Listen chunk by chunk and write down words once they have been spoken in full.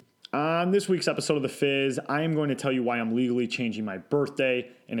On this week's episode of The Fizz, I am going to tell you why I'm legally changing my birthday.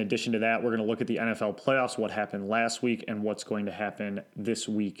 In addition to that, we're going to look at the NFL playoffs, what happened last week, and what's going to happen this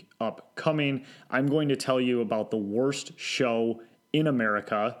week upcoming. I'm going to tell you about the worst show in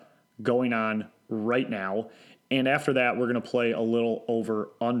America going on right now. And after that, we're going to play a little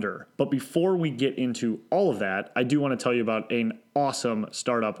over-under. But before we get into all of that, I do want to tell you about an awesome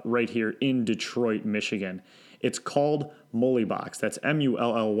startup right here in Detroit, Michigan. It's called Mullybox. That's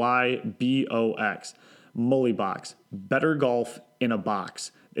Mullybox. Mullybox. Better golf in a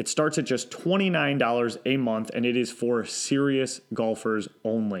box. It starts at just $29 a month, and it is for serious golfers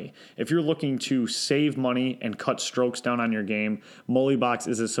only. If you're looking to save money and cut strokes down on your game, Mullybox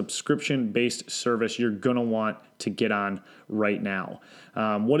is a subscription-based service you're going to want to get on right now.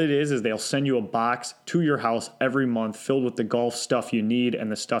 What it is they'll send you a box to your house every month filled with the golf stuff you need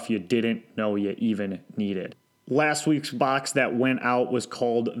and the stuff you didn't know you even needed. Last week's box that went out was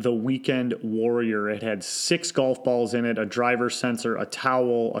called the Weekend Warrior. It had 6 golf balls in it, a driver sensor, a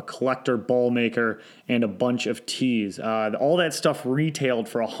towel, a collector ball maker, and a bunch of tees. All that stuff retailed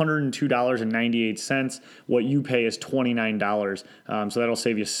for $102.98. What you pay is $29, so that'll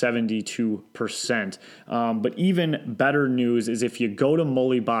save you 72%. But even better news is if you go to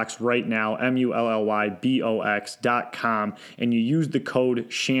Mullybox right now, MULLYBOX.com, and you use the code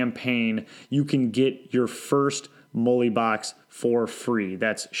CHAMPAGNE, you can get your first Mullybox for free.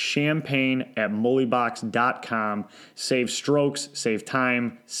 That's champagne at mullybox.com. Save strokes, save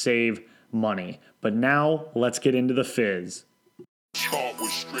time, save money. But now, let's get into the fizz. Start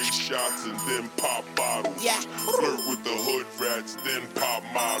with straight shots and then pop bottles. Yeah. Flirt with the hood rats, then pop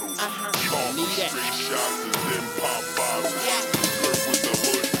models. Start with straight shots and then pop bottles. Yeah. Flirt with the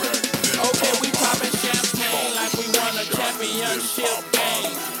hood rats, then okay, pop we poppin' champagne like we won a championship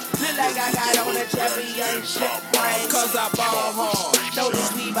game. Look like I got on a championship ring. Cause I ball hard.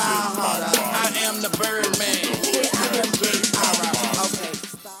 Notice we ball harder. I am the Birdman. Yeah, I am big. Alright, okay,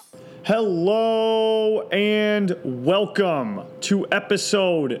 stop. Hello and welcome to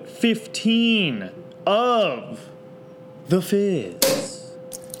episode 15 of The Fizz.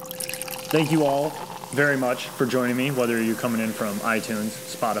 Thank you all very much for joining me, whether you're coming in from iTunes,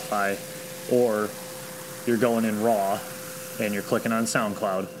 Spotify, or you're going in raw and you're clicking on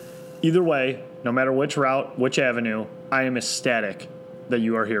SoundCloud. Either way, no matter which route, which avenue, I am ecstatic that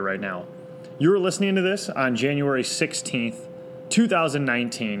you are here right now. You are listening to this on January 16th,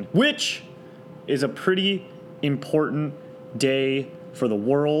 2019, which is a pretty important day for the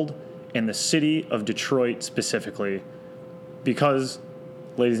world and the city of Detroit specifically. Because,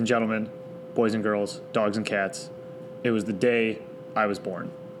 ladies and gentlemen, boys and girls, dogs and cats, it was the day I was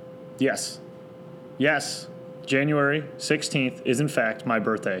born. Yes, January 16th is in fact my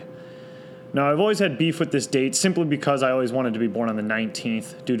birthday. Now, I've always had beef with this date simply because I always wanted to be born on the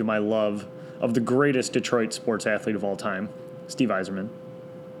 19th due to my love of the greatest Detroit sports athlete of all time, Steve Yzerman.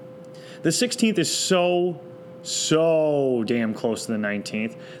 The 16th is so damn close to the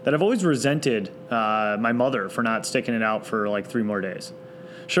 19th that I've always resented my mother for not sticking it out for like 3 more days.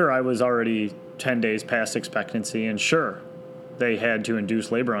 Sure, I was already 10 days past expectancy, and sure, they had to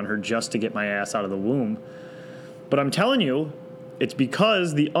induce labor on her just to get my ass out of the womb. But I'm telling you, it's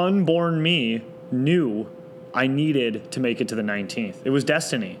because the unborn me knew I needed to make it to the 19th. It was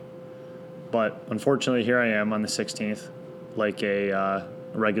destiny. But unfortunately, here I am on the 16th, like a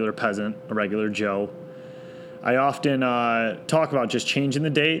regular peasant, a regular Joe. I often talk about just changing the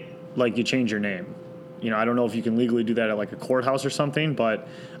date like you change your name. You know, I don't know if you can legally do that at like a courthouse or something, but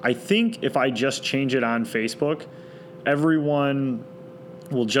I think if I just change it on Facebook, everyone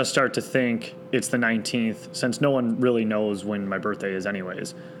will just start to think it's the 19th, since no one really knows when my birthday is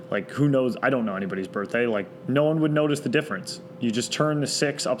anyways. Like, who knows? I don't know anybody's birthday. Like, no one would notice the difference. You just turn the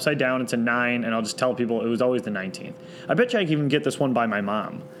 6 upside down, it's a 9, and I'll just tell people it was always the 19th. I bet you I can even get this one by my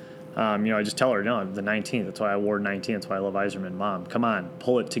mom. I just tell her, no, the 19th. That's why I wore 19th. That's why I love Yzerman. Mom, come on,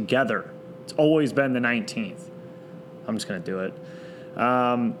 pull it together. It's always been the 19th. I'm just going to do it.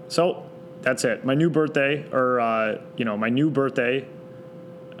 So that's it. My new birthday,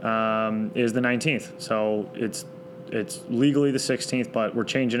 is the 19th. So it's legally the 16th, but we're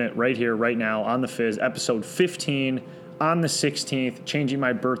changing it right here, right now on The Fizz, episode 15 on the 16th, changing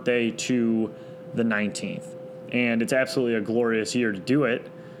my birthday to the 19th. And it's absolutely a glorious year to do it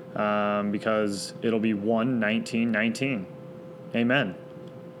because it'll be 1/19/19. Amen.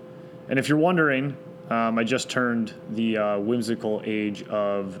 And if you're wondering, I just turned the whimsical age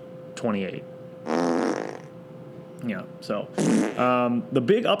of 28. Yeah, so the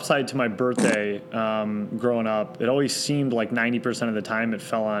big upside to my birthday growing up, it always seemed like 90% of the time it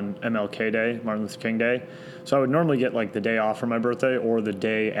fell on MLK Day, Martin Luther King Day. So I would normally get like the day off for my birthday or the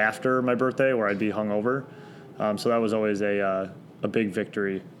day after my birthday where I'd be hungover. So that was always a big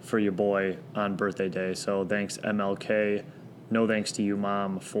victory for your boy on birthday day. So thanks, MLK. No thanks to you,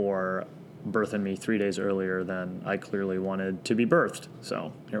 Mom, for birthing me 3 days earlier than I clearly wanted to be birthed.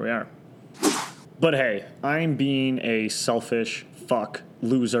 So here we are. But hey, I'm being a selfish fuck,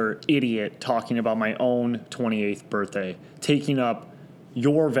 loser, idiot talking about my own 28th birthday, taking up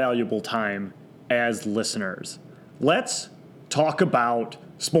your valuable time as listeners. Let's talk about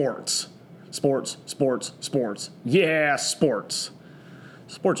sports. Sports, sports, sports. Yeah, sports.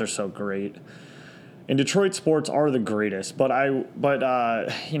 Sports are so great. And Detroit sports are the greatest, but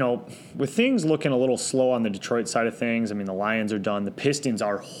with things looking a little slow on the Detroit side of things, I mean, the Lions are done, the Pistons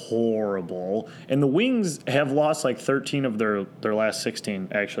are horrible, and the Wings have lost like 13 of their last 16.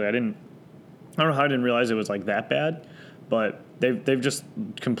 Actually, I don't know how I didn't realize it was like that bad, but they've just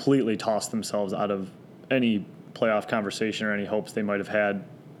completely tossed themselves out of any playoff conversation or any hopes they might have had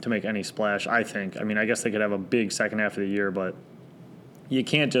to make any splash. I think. I mean, I guess they could have a big second half of the year, but you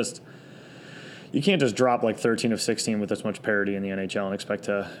can't just drop like 13 of 16 with this much parity in the NHL and expect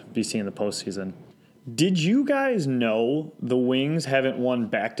to be seeing the postseason. Did you guys know the Wings haven't won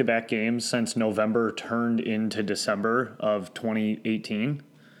back-to-back games since November turned into December of 2018?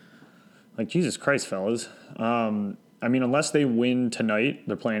 Like, Jesus Christ, fellas. I mean, unless they win tonight,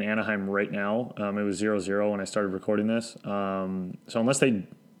 they're playing Anaheim right now. It was 0-0 when I started recording this. So unless they,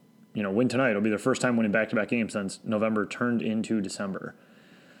 win tonight, it'll be their first time winning back-to-back games since November turned into December.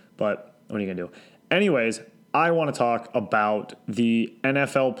 But what are you going to do? Anyways, I want to talk about the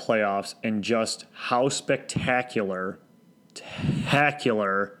NFL playoffs and just how spectacular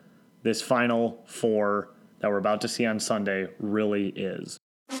this Final Four that we're about to see on Sunday really is.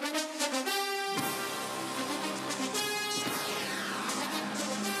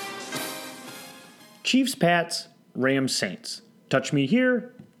 Chiefs, Pats, Rams, Saints. Touch me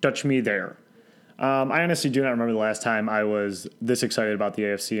here, touch me there. I honestly do not remember the last time I was this excited about the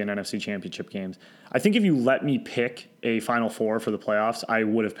AFC and NFC championship games. I think if you let me pick a Final Four for the playoffs, I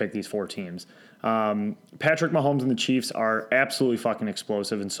would have picked these four teams. Patrick Mahomes and the Chiefs are absolutely fucking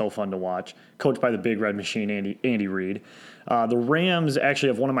explosive and so fun to watch, coached by the big red machine, Andy Reid. The Rams actually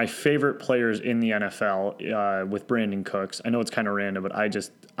have one of my favorite players in the NFL with Brandon Cooks. I know it's kind of random, but I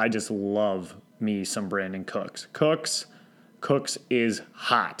just love me some Brandon Cooks. Cooks is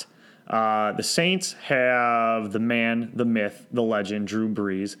hot. The Saints have the man, the myth, the legend, Drew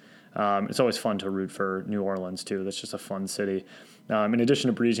Brees. It's always fun to root for New Orleans, too. That's just a fun city. In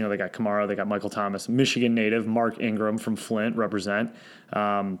addition to Brees, they got Kamara, they got Michael Thomas, Michigan native, Mark Ingram from Flint, represent.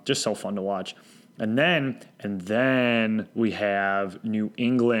 Just so fun to watch. And then we have New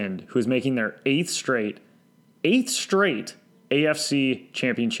England, who is making their eighth straight AFC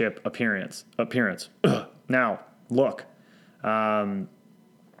championship appearance. Now, look,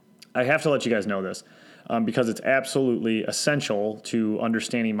 I have to let you guys know this because it's absolutely essential to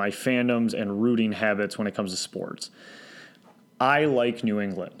understanding my fandoms and rooting habits when it comes to sports. I like New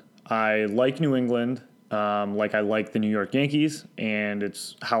England. Like I like the New York Yankees, and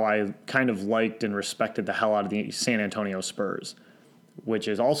it's how I kind of liked and respected the hell out of the San Antonio Spurs, which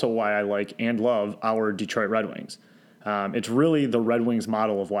is also why I like and love our Detroit Red Wings. It's really the Red Wings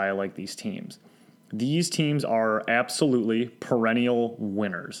model of why I like these teams. These teams are absolutely perennial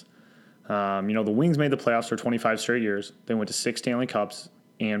winners. The Wings made the playoffs for 25 straight years. They went to 6 Stanley Cups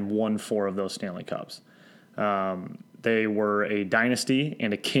and won 4 of those Stanley Cups. They were a dynasty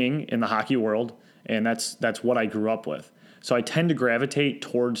and a king in the hockey world, and that's what I grew up with. So I tend to gravitate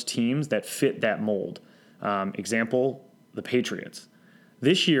towards teams that fit that mold. Example, the Patriots.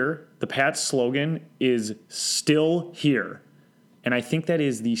 This year, the Pats slogan is "Still Here," and I think that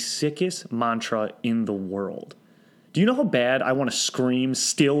is the sickest mantra in the world. Do you know how bad I want to scream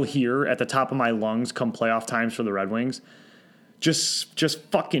 "Still Here" at the top of my lungs come playoff times for the Red Wings? Just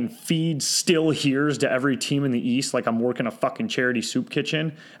fucking feed "Still Heres" to every team in the East like I'm working a fucking charity soup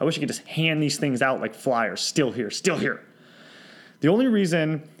kitchen. I wish I could just hand these things out like flyers. Still here, still here. The only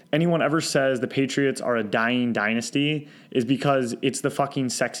reason anyone ever says the Patriots are a dying dynasty is because it's the fucking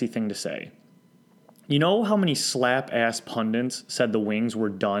sexy thing to say. You know how many slap-ass pundits said the Wings were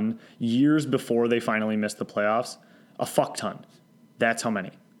done years before they finally missed the playoffs? A fuck ton. That's how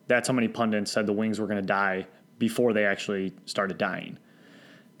many. That's how many pundits said the Wings were going to die before they actually started dying.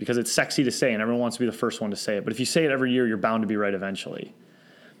 Because it's sexy to say, and everyone wants to be the first one to say it. But if you say it every year, you're bound to be right eventually.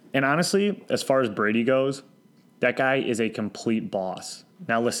 And honestly, as far as Brady goes, that guy is a complete boss.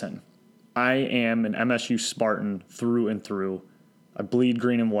 Now listen, I am an MSU Spartan through and through. I bleed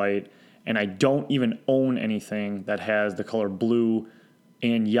green and white, and I don't even own anything that has the color blue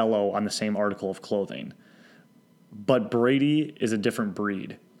and yellow on the same article of clothing. But Brady is a different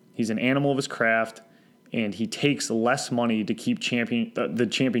breed. He's an animal of his craft, and he takes less money to keep the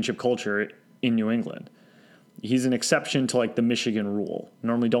championship culture in New England. He's an exception to like the Michigan rule.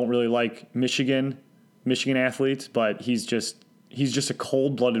 Normally don't really like Michigan athletes, but he's just a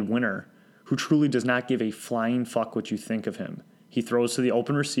cold-blooded winner who truly does not give a flying fuck what you think of him. He throws to the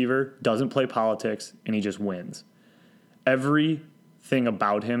open receiver, doesn't play politics, and he just wins. Everything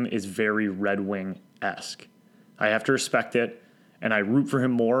about him is very Red Wing-esque. I have to respect it, and I root for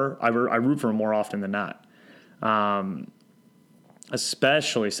him more. I root for him more often than not.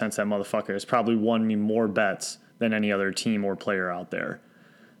 Especially since that motherfucker has probably won me more bets than any other team or player out there.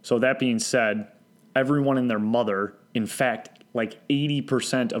 So that being said, everyone and their mother, in fact, like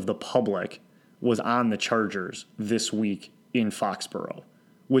 80% of the public was on the Chargers this week in Foxborough,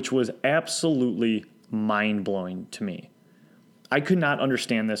 which was absolutely mind-blowing to me. I could not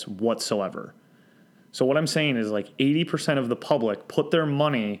understand this whatsoever. So what I'm saying is like 80% of the public put their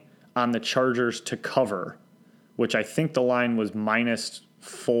money on the Chargers to cover, which I think the line was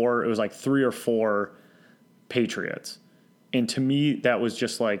 -4. It was like 3 or 4 Patriots. And to me, that was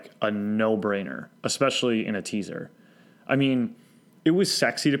just like a no-brainer, especially in a teaser. I mean, it was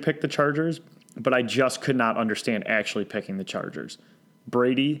sexy to pick the Chargers, but I just could not understand actually picking the Chargers.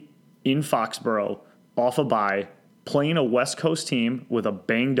 Brady in Foxborough, off a bye, playing a West Coast team with a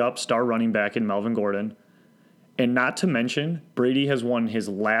banged-up star running back in Melvin Gordon. And not to mention, Brady has won his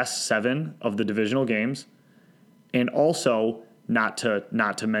last 7 of the divisional games. And also, not to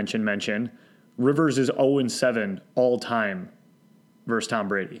mention, Rivers is 0-7 all time versus Tom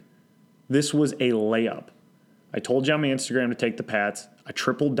Brady. This was a layup. I told you on my Instagram to take the Pats. I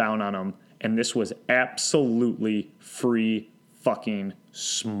tripled down on them, and this was absolutely free fucking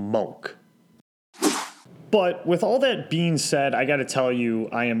smoke. But with all that being said, I got to tell you,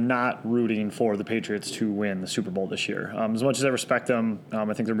 I am not rooting for the Patriots to win the Super Bowl this year. As much as I respect them,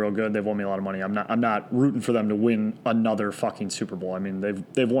 I think they're real good. They've won me a lot of money. I'm not rooting for them to win another fucking Super Bowl. I mean,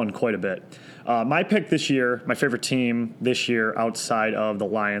 they've won quite a bit. My pick this year, my favorite team this year outside of the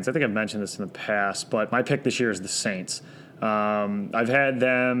Lions, I think I've mentioned this in the past, but my pick this year is the Saints. I've had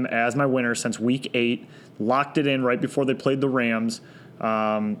them as my winner since week 8, locked it in right before they played the Rams.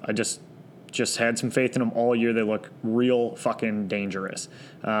 I just had some faith in them all year. They look real fucking dangerous.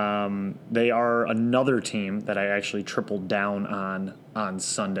 They are another team that I actually tripled down on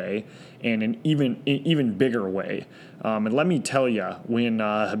Sunday in an even bigger way. And let me tell you, when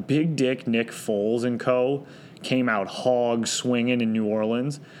Big Dick Nick Foles and co. came out hog swinging in New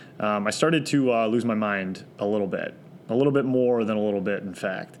Orleans, I started to lose my mind a little bit more than a little bit, in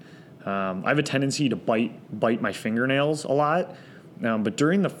fact. I have a tendency to bite my fingernails a lot. But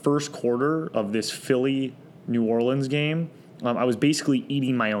during the first quarter of this Philly-New Orleans game, I was basically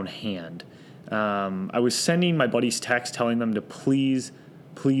eating my own hand. I was sending my buddies texts telling them to please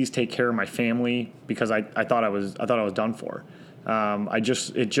take care of my family because I thought I was done for.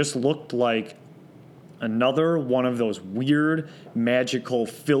 It just looked like another one of those weird, magical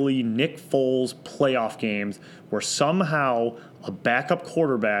Philly Nick Foles playoff games where somehow a backup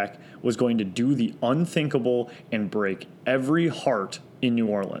quarterback was going to do the unthinkable and break every heart in New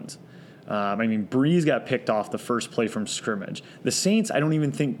Orleans. Breeze got picked off the first play from scrimmage. The Saints, I don't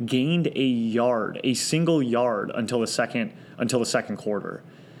even think, gained a single yard until the second quarter.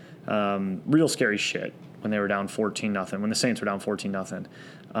 Real scary shit when they were down 14-0, when the Saints were down 14-0.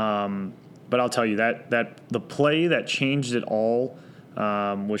 But I'll tell you that the play that changed it all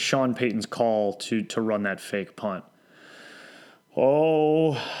was Sean Payton's call to run that fake punt.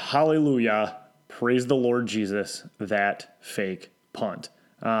 Oh, hallelujah. Praise the Lord Jesus, that fake punt.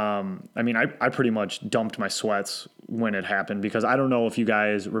 I pretty much dumped my sweats when it happened because I don't know if you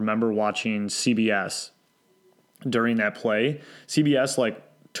guys remember watching CBS during that play. CBS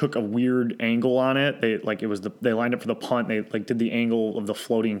took a weird angle on it. They lined up for the punt. They did the angle of the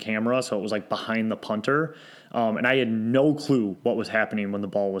floating camera, so it was behind the punter. And I had no clue what was happening when the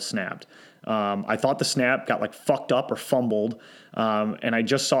ball was snapped. I thought the snap got fucked up or fumbled, and I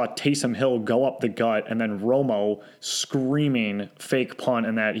just saw Taysom Hill go up the gut, and then Romo screaming fake punt,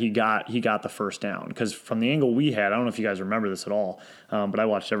 and that he got the first down. Because from the angle we had, I don't know if you guys remember this at all, but I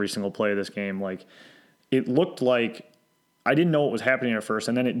watched every single play of this game. It looked like I didn't know what was happening at first,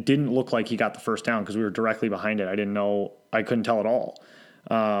 and then it didn't look like he got the first down because we were directly behind it. I couldn't tell at all.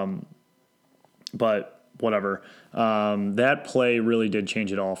 But whatever. That play really did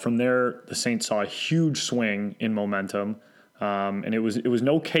change it all. From there, the Saints saw a huge swing in momentum. And it was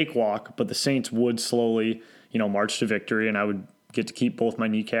no cakewalk, but the Saints would slowly, march to victory, and I would get to keep both my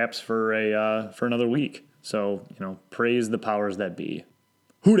kneecaps for another week. So, praise the powers that be.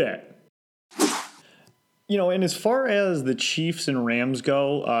 Who dat? And as far as the Chiefs and Rams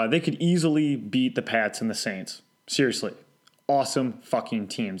go, they could easily beat the Pats and the Saints. Seriously. Awesome fucking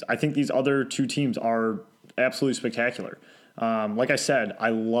teams. I think these other two teams are absolutely spectacular. Like I said, I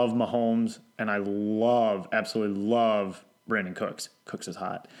love Mahomes, and I absolutely love Brandon Cooks. Cooks is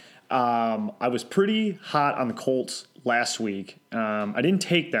hot. I was pretty hot on the Colts last week. I didn't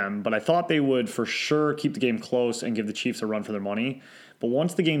take them, but I thought they would for sure keep the game close and give the Chiefs a run for their money. But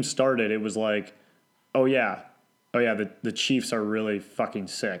once the game started, it was like, oh yeah, the Chiefs are really fucking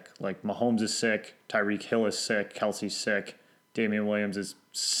sick. Like, Mahomes is sick, Tyreek Hill is sick, Kelsey's sick, Damian Williams is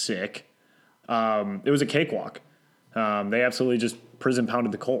sick. It was a cakewalk. They absolutely just prison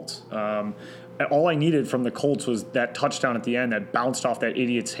pounded the Colts. All I needed from the Colts was that touchdown at the end that bounced off that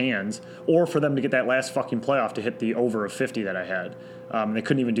idiot's hands, or for them to get that last fucking playoff to hit the over of 50 that I had. They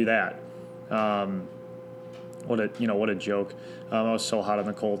couldn't even do that. What a joke. I was so hot on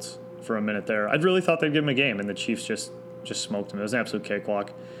the Colts for a minute there. I really thought they'd give them a game, and the Chiefs just smoked them. It was an absolute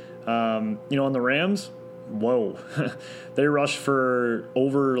cakewalk. On the Rams, whoa. They rushed for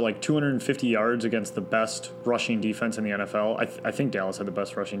over 250 yards against the best rushing defense in the NFL. I think Dallas had the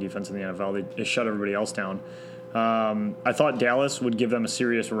best rushing defense in the NFL. They shut everybody else down. I thought Dallas would give them a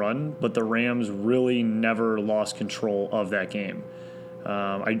serious run, but the Rams really never lost control of that game.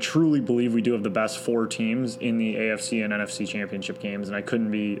 I truly believe we do have the best four teams in the AFC and NFC championship games, and I couldn't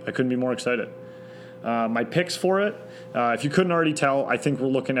be more excited. My picks for it, if you couldn't already tell, I think we're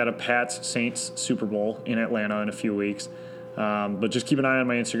looking at a Pats-Saints Super Bowl in Atlanta in a few weeks. But just keep an eye on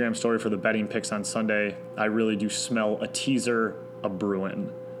my Instagram story for the betting picks on Sunday. I really do smell a teaser of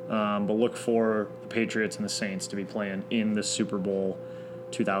brewing. But look for the Patriots and the Saints to be playing in the Super Bowl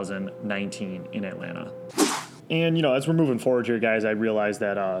 2019 in Atlanta. And, as we're moving forward here, guys, I realize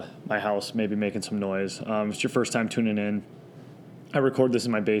that my house may be making some noise. If it's your first time tuning in, I record this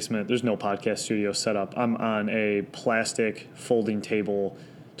in my basement. There's no podcast studio set up. I'm on a plastic folding table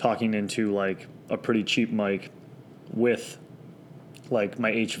talking into, a pretty cheap mic with, my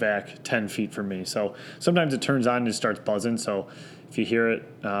HVAC 10 feet from me. So sometimes it turns on and it starts buzzing. So if you hear it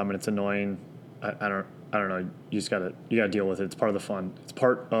and it's annoying, I don't know. You gotta deal with it. It's part of the fun. It's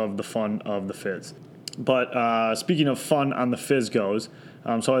part of the fun of the Fizz. But speaking of fun on the Fizz goes,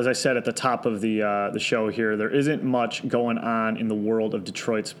 so as I said at the top of the show here, there isn't much going on in the world of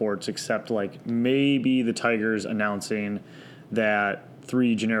Detroit sports except maybe the Tigers announcing that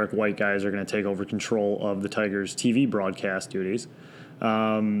 3 generic white guys are going to take over control of the Tigers' TV broadcast duties.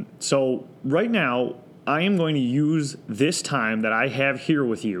 So right now, I am going to use this time that I have here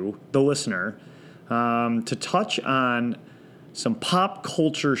with you, the listener, to touch on some pop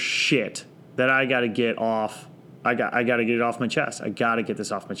culture shit that I got to get off. I got to get it off my chest. I got to get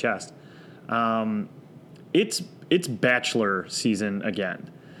this off my chest. It's Bachelor season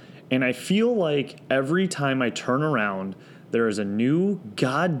again. And I feel like every time I turn around, there is a new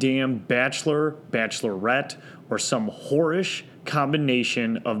goddamn Bachelor, Bachelorette, or some whorish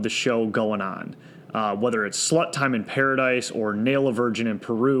combination of the show going on. Whether it's Slut Time in Paradise or Nail a Virgin in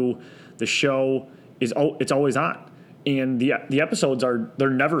Peru, the show it's always on. And the episodes they're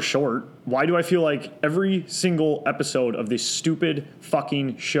never short. Why do I feel like every single episode of this stupid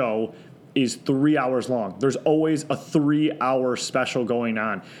fucking show is 3 hours long? There's always a 3-hour special going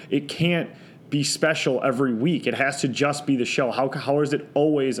on. It can't be special every week. It has to just be the show. How is it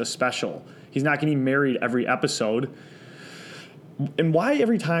always a special? He's not getting married every episode. And why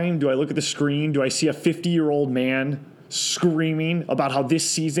every time do I look at the screen, do I see a 50-year-old man screaming about how this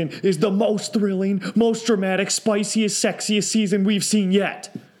season is the most thrilling, most dramatic, spiciest, sexiest season we've seen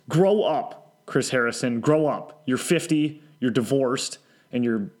yet? Grow up, Chris Harrison. Grow up. You're 50, you're divorced, and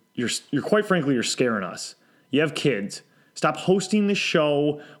you're quite frankly, you're scaring us. You have kids. Stop hosting the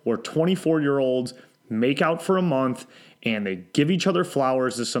show where 24-year-olds make out for a month and they give each other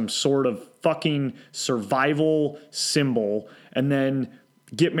flowers as some sort of fucking survival symbol, and then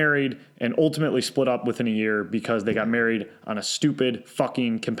get married and ultimately split up within a year because they got married on a stupid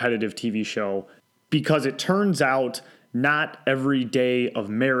fucking competitive TV show. Because it turns out not every day of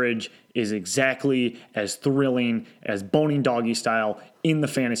marriage is exactly as thrilling as boning doggy style in the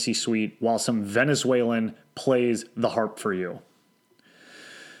fantasy suite while some Venezuelan plays the harp for you.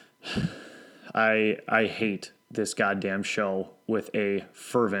 I hate this goddamn show with a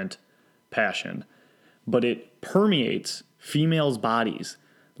fervent passion, but it permeates females' bodies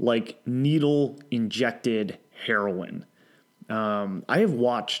like needle-injected heroin. I have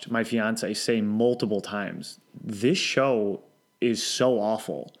watched my fiance say multiple times, this show is so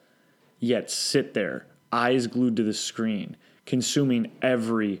awful, yet sit there, eyes glued to the screen, consuming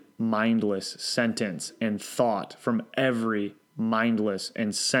every mindless sentence and thought from every mindless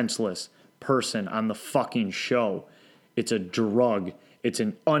and senseless person on the fucking show. It's a drug. It's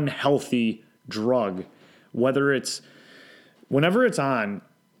an unhealthy drug. Whenever it's on,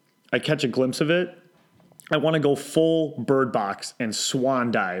 I catch a glimpse of it, I want to go full Bird Box and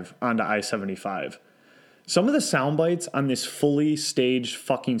swan dive onto I-75. Some of the sound bites on this fully staged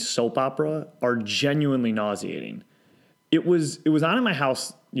fucking soap opera are genuinely nauseating. It was on in my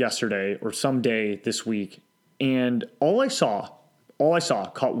house yesterday or some day this week, and all I saw,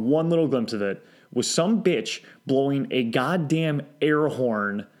 caught one little glimpse of it, was some bitch blowing a goddamn air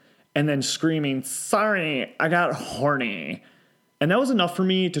horn and then screaming, "Sorry, I got horny." And that was enough for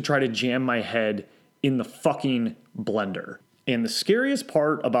me to try to jam my head in the fucking blender. And the scariest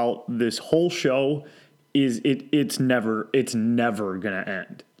part about this whole show is it's never gonna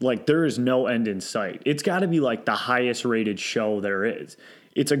end. Like, there is no end in sight. It's got to be like the highest rated show there is.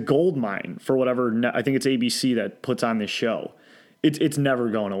 It's a gold mine for whatever. I think it's ABC that puts on this show. It's never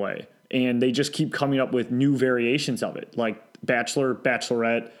going away, and they just keep coming up with new variations of it, like Bachelor,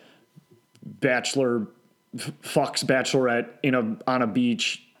 Bachelorette, Bachelor fucks Bachelorette on a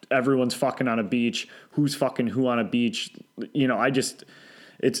beach. Everyone's fucking on a beach. Who's fucking who on a beach? You know,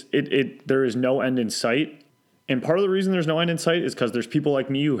 there is no end in sight. And part of the reason there's no end in sight is because there's people like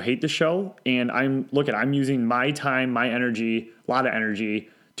me who hate the show. And I'm using my time, my energy, a lot of energy,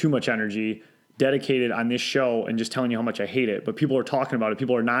 too much energy, dedicated on this show and just telling you how much I hate it. But people are talking about it.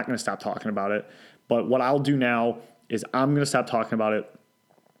 People are not going to stop talking about it. But what I'll do now is I'm going to stop talking about it.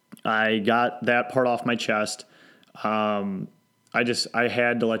 I got that part off my chest. I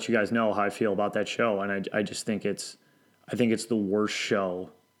had to let you guys know how I feel about that show. And I just think it's the worst show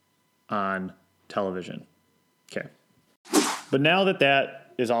on television. Okay. But now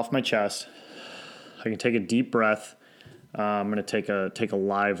that is off my chest, I can take a deep breath. I'm going to take a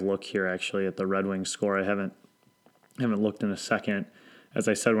live look here actually at the Red Wings score. I haven't looked in a second. As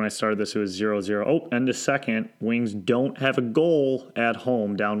I said when I started this, it was 0-0. Oh, end of second. Wings don't have a goal at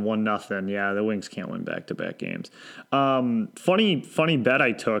home, down 1-0. Yeah, the Wings can't win back-to-back games. Funny bet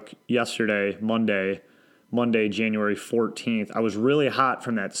I took yesterday, Monday, January 14th. I was really hot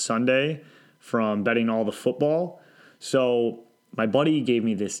from that Sunday from betting all the football. So my buddy gave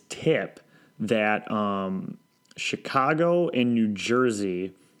me this tip that Chicago and New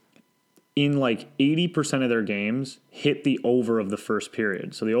Jersey, in like 80% of their games, hit the over of the first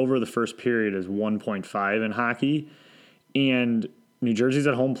period. So the over of the first period is 1.5 in hockey. And New Jersey's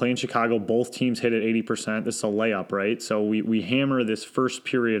at home playing Chicago. Both teams hit at 80%. This is a layup, right? So we hammer this first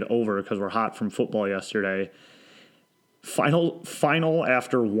period over because we're hot from football yesterday. Final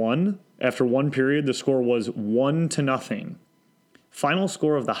after one period, the score was 1-0. Final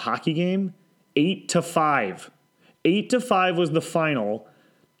score of the hockey game, 8-5. 8-5 was the final.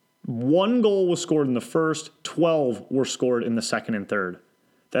 1 goal was scored in the first, 12 were scored in the second and third.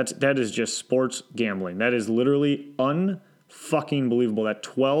 That is just sports gambling. That is literally unfucking believable.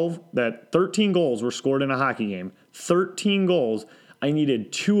 That 13 goals were scored in a hockey game. 13 goals. I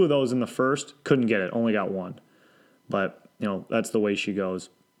needed 2 of those in the first, couldn't get it, only got 1. But, that's the way she goes.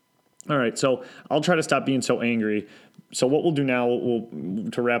 All right, so I'll try to stop being so angry. So what we'll do now,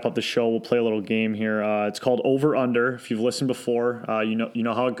 to wrap up the show, we'll play a little game here. It's called Over Under. If you've listened before, you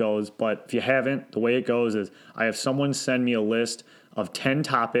know how it goes. But if you haven't, the way it goes is I have someone send me a list of 10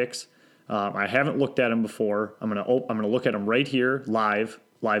 topics. I haven't looked at them before. I'm gonna look at them right here,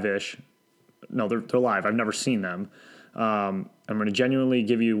 live-ish. No, they're live. I've never seen them. I'm going to genuinely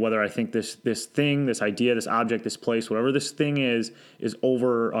give you whether I think this thing, this idea, this object, this place, whatever this thing is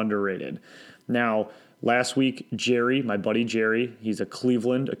over or underrated. Now, last week, Jerry, my buddy Jerry, he's a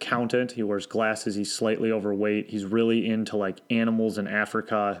Cleveland accountant. He wears glasses. He's slightly overweight. He's really into like animals in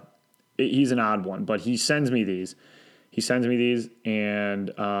Africa. He's an odd one, but he sends me these.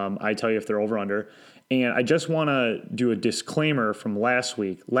 And I tell you if they're over or under. And I just want to do a disclaimer from last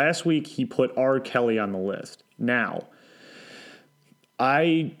week. Last week, he put R. Kelly on the list. Now,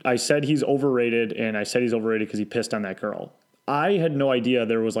 I said he's overrated, and I said he's overrated because he pissed on that girl. I had no idea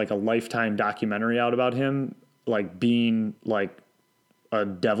there was like a Lifetime documentary out about him, like being like a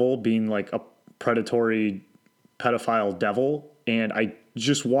devil, being like a predatory pedophile devil. And I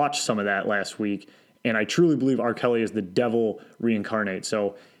just watched some of that last week, and I truly believe R. Kelly is the devil reincarnate.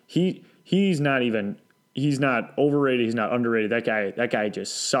 So he's not overrated. He's not underrated. That guy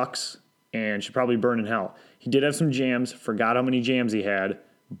just sucks and should probably burn in hell. He did have some jams, forgot how many jams he had,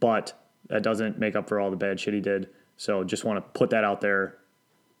 but that doesn't make up for all the bad shit he did. So just want to put that out there.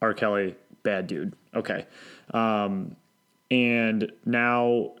 R. Kelly, bad dude. Okay. And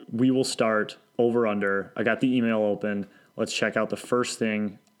now we will start over-under. I got the email open. Let's check out the first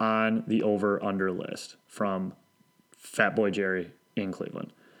thing on the over-under list from Fatboy Jerry in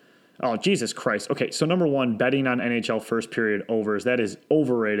Cleveland. Oh, Jesus Christ. Okay, so number one, betting on NHL first period overs. That is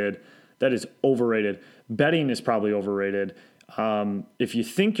overrated. That is overrated. Betting is probably overrated. If you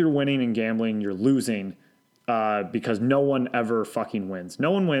think you're winning in gambling, you're losing because no one ever fucking wins.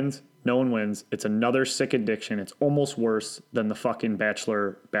 No one wins. No one wins. It's another sick addiction. It's almost worse than the fucking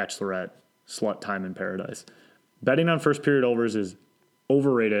bachelorette slut time in paradise. Betting on first period overs is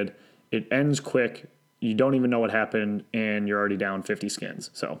overrated. It ends quick. You don't even know what happened, and you're already down 50 skins.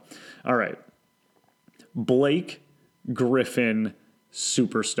 So, all right. Blake Griffin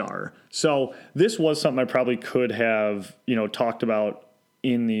superstar. So this was something I probably could have, talked about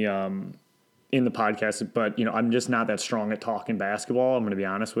in the podcast, but I'm just not that strong at talking basketball. I'm going to be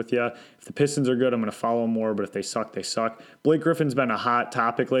honest with you. If the Pistons are good, I'm going to follow them more, but if they suck, they suck. Blake Griffin's been a hot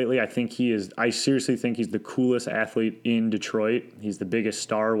topic lately. I seriously think he's the coolest athlete in Detroit. He's the biggest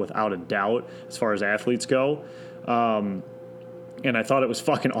star without a doubt as far as athletes go. And I thought it was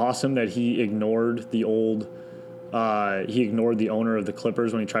fucking awesome that he ignored the owner of the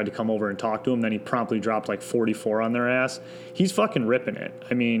Clippers when he tried to come over and talk to him. Then he promptly dropped like 44 on their ass. He's fucking ripping it.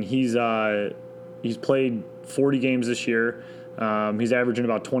 I mean, he's played 40 games this year. He's averaging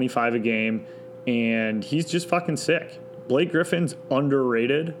about 25 a game, and he's just fucking sick. Blake Griffin's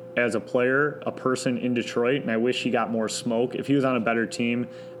underrated as a player, a person in Detroit, and I wish he got more smoke. If he was on a better team,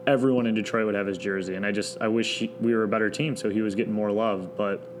 everyone in Detroit would have his jersey, and I wish we were a better team so he was getting more love.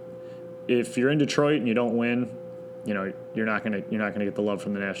 But if you're in Detroit and you don't win, you're not gonna get the love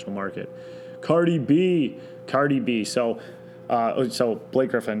from the national market. Cardi B. So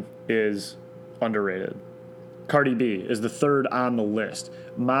Blake Griffin is underrated. Cardi B is the third on the list.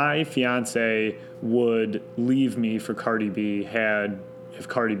 My fiance would leave me for Cardi B if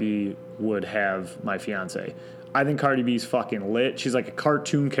Cardi B would have my fiance. I think Cardi B's fucking lit. She's like a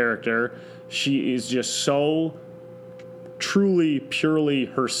cartoon character. She is just so truly, purely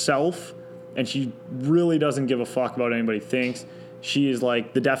herself, and she really doesn't give a fuck about what anybody thinks. She is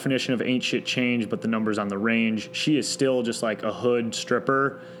like the definition of ain't shit changed, but the numbers on the range. She is still just like a hood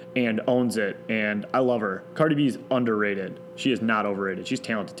stripper and owns it, and I love her. Cardi B is underrated. She is not overrated. She's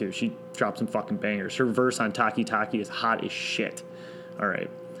talented too. She drops some fucking bangers. Her verse on Taki Taki is hot as shit. All right.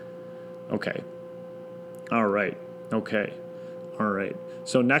 Okay. All right. Okay. All right.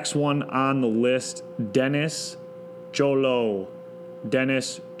 So next one on the list, Dennis Jolo.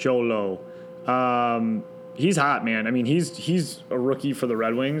 He's hot, man. I mean, he's a rookie for the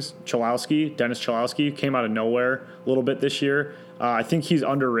Red Wings. Dennis Cholowski came out of nowhere a little bit this year. I think he's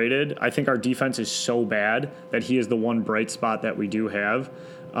underrated. I think our defense is so bad that he is the one bright spot that we do have.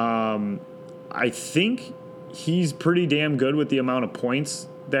 I think he's pretty damn good with the amount of points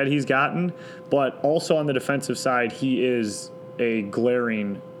that he's gotten, but also on the defensive side, he is a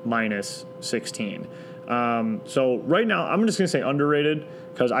glaring minus 16. So right now, I'm just going to say underrated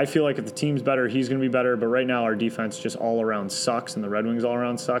because I feel like if the team's better, he's going to be better. But right now, our defense just all around sucks, and the Red Wings all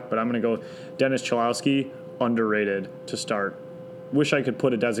around suck. But I'm going to go Dennis Cholowski, underrated to start. Wish I could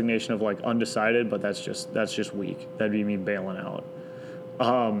put a designation of like undecided, but that's just weak. That'd be me bailing out.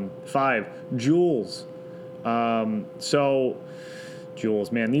 5, Jules.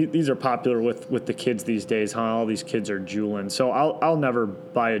 Jules, man, these are popular with the kids these days, huh? All these kids are juuling. So I'll never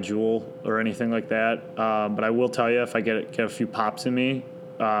buy a Juul or anything like that. But I will tell you, if I get a few pops in me,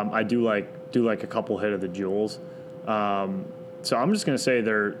 I do like a couple hit of the Juuls. So I'm just gonna say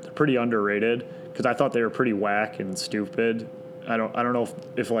they're pretty underrated because I thought they were pretty whack and stupid. I don't know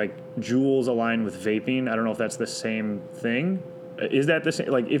if like Juuls align with vaping. I don't know if that's the same thing. Is that the same?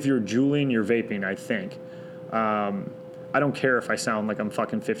 Like if you're juuling, you're vaping, I think. I don't care if I sound like I'm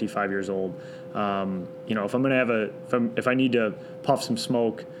fucking 55 years old. If I'm gonna if I need to puff some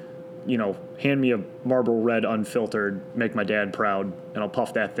smoke, hand me a Marlboro Red unfiltered, make my dad proud, and I'll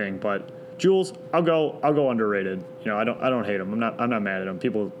puff that thing. But Juuls, I'll go underrated. I don't hate them. I'm not mad at them.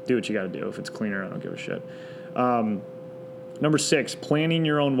 People do what you got to do. If it's cleaner, I don't give a shit. Number 6, planning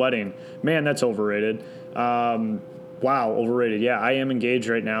your own wedding. Man, that's overrated. Wow, overrated. Yeah, I am engaged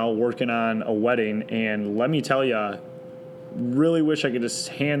right now, working on a wedding, and let me tell you, really wish I could just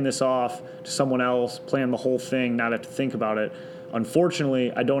hand this off to someone else, plan the whole thing, not have to think about it.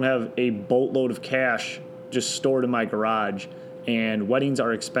 Unfortunately, I don't have a boatload of cash just stored in my garage, and weddings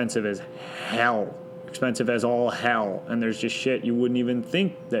are expensive as hell. Expensive as all hell, and there's just shit you wouldn't even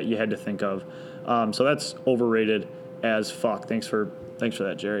think that you had to think of. So that's overrated as fuck. Thanks for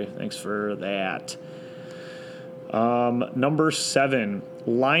that, Jerry. Thanks for that. Number 7,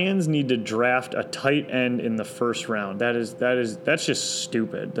 Lions need to draft a tight end in the first round. That's just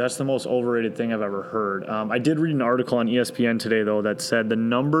stupid. That's the most overrated thing I've ever heard. I did read an article on ESPN today, though, that said the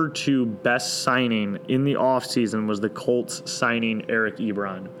number 2 best signing in the offseason was the Colts signing Eric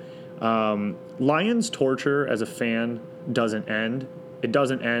Ebron. Lions torture as a fan doesn't end. It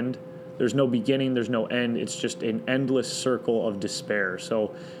doesn't end. There's no beginning. There's no end. It's just an endless circle of despair.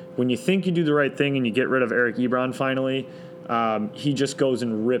 So when you think you do the right thing and you get rid of Eric Ebron finally, he just goes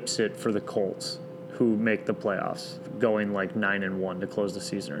and rips it for the Colts, who make the playoffs, going like 9-1 to close the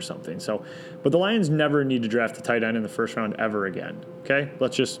season or something. So, but the Lions never need to draft a tight end in the first round ever again. Okay,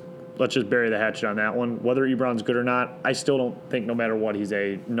 let's just bury the hatchet on that one. Whether Ebron's good or not, I still don't think, no matter what, he's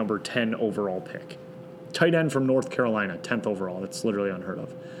a number 10 overall pick. Tight end from North Carolina, 10th overall. That's literally unheard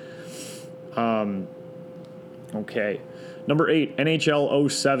of. Okay. Number 8, NHL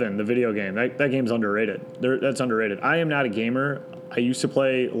 07, the video game. That game's underrated. That's underrated. I am not a gamer. I used to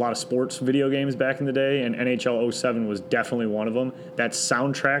play a lot of sports video games back in the day, and NHL 07 was definitely one of them. That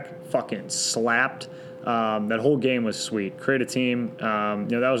soundtrack fucking slapped. That whole game was sweet. Create a team.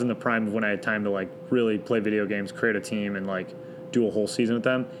 That was in the prime of when I had time to like really play video games, create a team, and like do a whole season with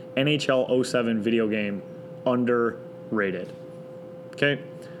them. NHL 07 video game, underrated. Okay.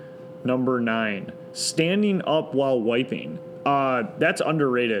 Number 9, standing up while wiping. That's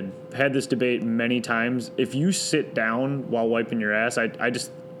underrated. Had this debate many times. If you sit down while wiping your ass, I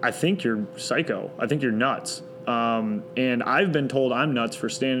think you're psycho. I think you're nuts. And I've been told I'm nuts for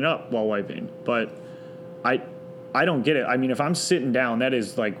standing up while wiping, but I don't get it. I mean, if I'm sitting down, that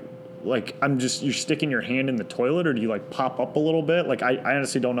is like you're sticking your hand in the toilet, or do you like pop up a little bit? Like I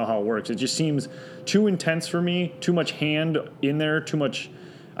honestly don't know how it works. It just seems too intense for me. Too much hand in there. Too much.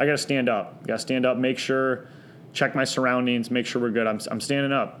 I gotta stand up. Make sure, check my surroundings. Make sure we're good. I'm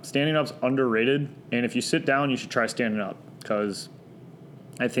standing up. Standing up's underrated. And if you sit down, you should try standing up, because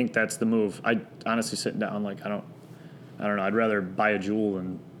I think that's the move. I honestly sitting down, like I don't know. I'd rather buy a Juul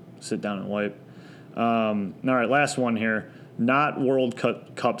than sit down and wipe. All right, last one here. Not World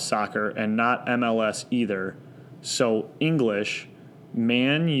Cup soccer and not MLS either. So English,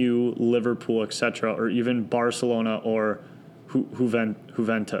 Man U, Liverpool, etc., or even Barcelona or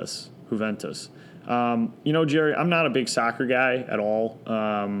Juventus. Jerry, I'm not a big soccer guy at all.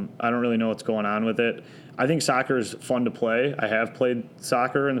 I don't really know what's going on with it. I think soccer is fun to play. I have played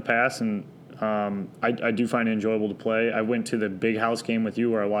soccer in the past, and I do find it enjoyable to play. I went to the Big House game with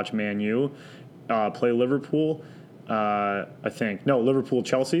you where I watched Man U play Liverpool. I think. No,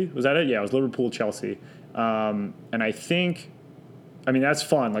 Liverpool-Chelsea. Was that it? Yeah, it was Liverpool-Chelsea. And I think, that's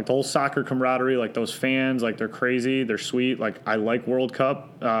fun. Like the whole soccer camaraderie, like those fans, like they're crazy, they're sweet. Like I like World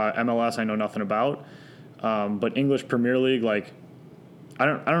Cup. MLS, I know nothing about. But English Premier League, like I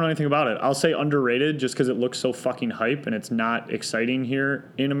don't know anything about it. I'll say underrated just because it looks so fucking hype and it's not exciting here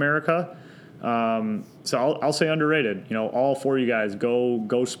in America. So I'll say underrated. All for you guys,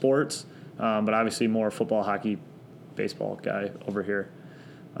 go sports. But obviously more football, hockey, baseball guy over here.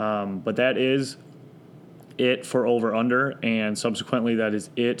 But that is it for Over Under, and subsequently that is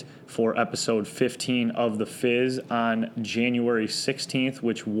it for episode 15 of the Fizz on January 16th,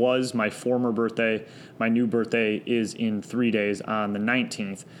 which was my former birthday. My new birthday is in 3 days on the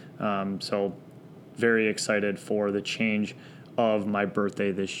 19th. So very excited for the change of my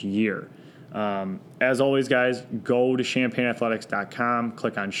birthday this year. As always, guys, go to champagneathletics.com,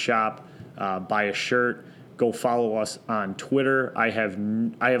 click on shop, buy a shirt. Go follow us on Twitter. I have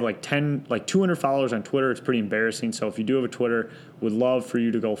like 200 followers on Twitter. It's pretty embarrassing. So if you do have a Twitter, would love for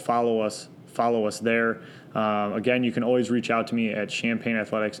you to go follow us there. Again, you can always reach out to me at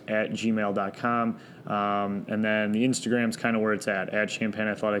champagneathletics@gmail.com. And then the Instagram's kind of where it's at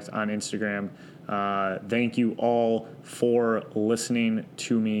champagneathletics on Instagram. Thank you all for listening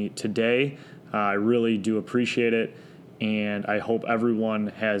to me today. I really do appreciate it. And I hope everyone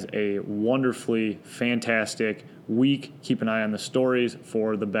has a wonderfully fantastic week. Keep an eye on the stories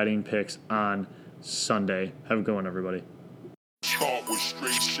for the betting picks on Sunday. Have a good one, everybody. Start with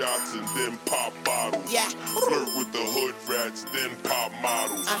straight shots and then pop bottles. Yeah. Flirt with the hood rats, then pop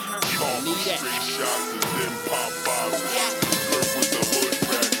models. Start with straight shots and then pop bottles. Yeah. Flirt with the hood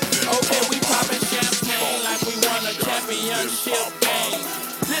rats, then okay, we poppin' champagne like we won a championship game.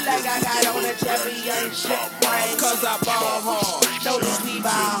 Look like I got on a championship ring. Cause I ball hard, notice we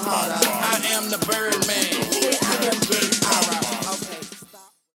ball harder. I am the bird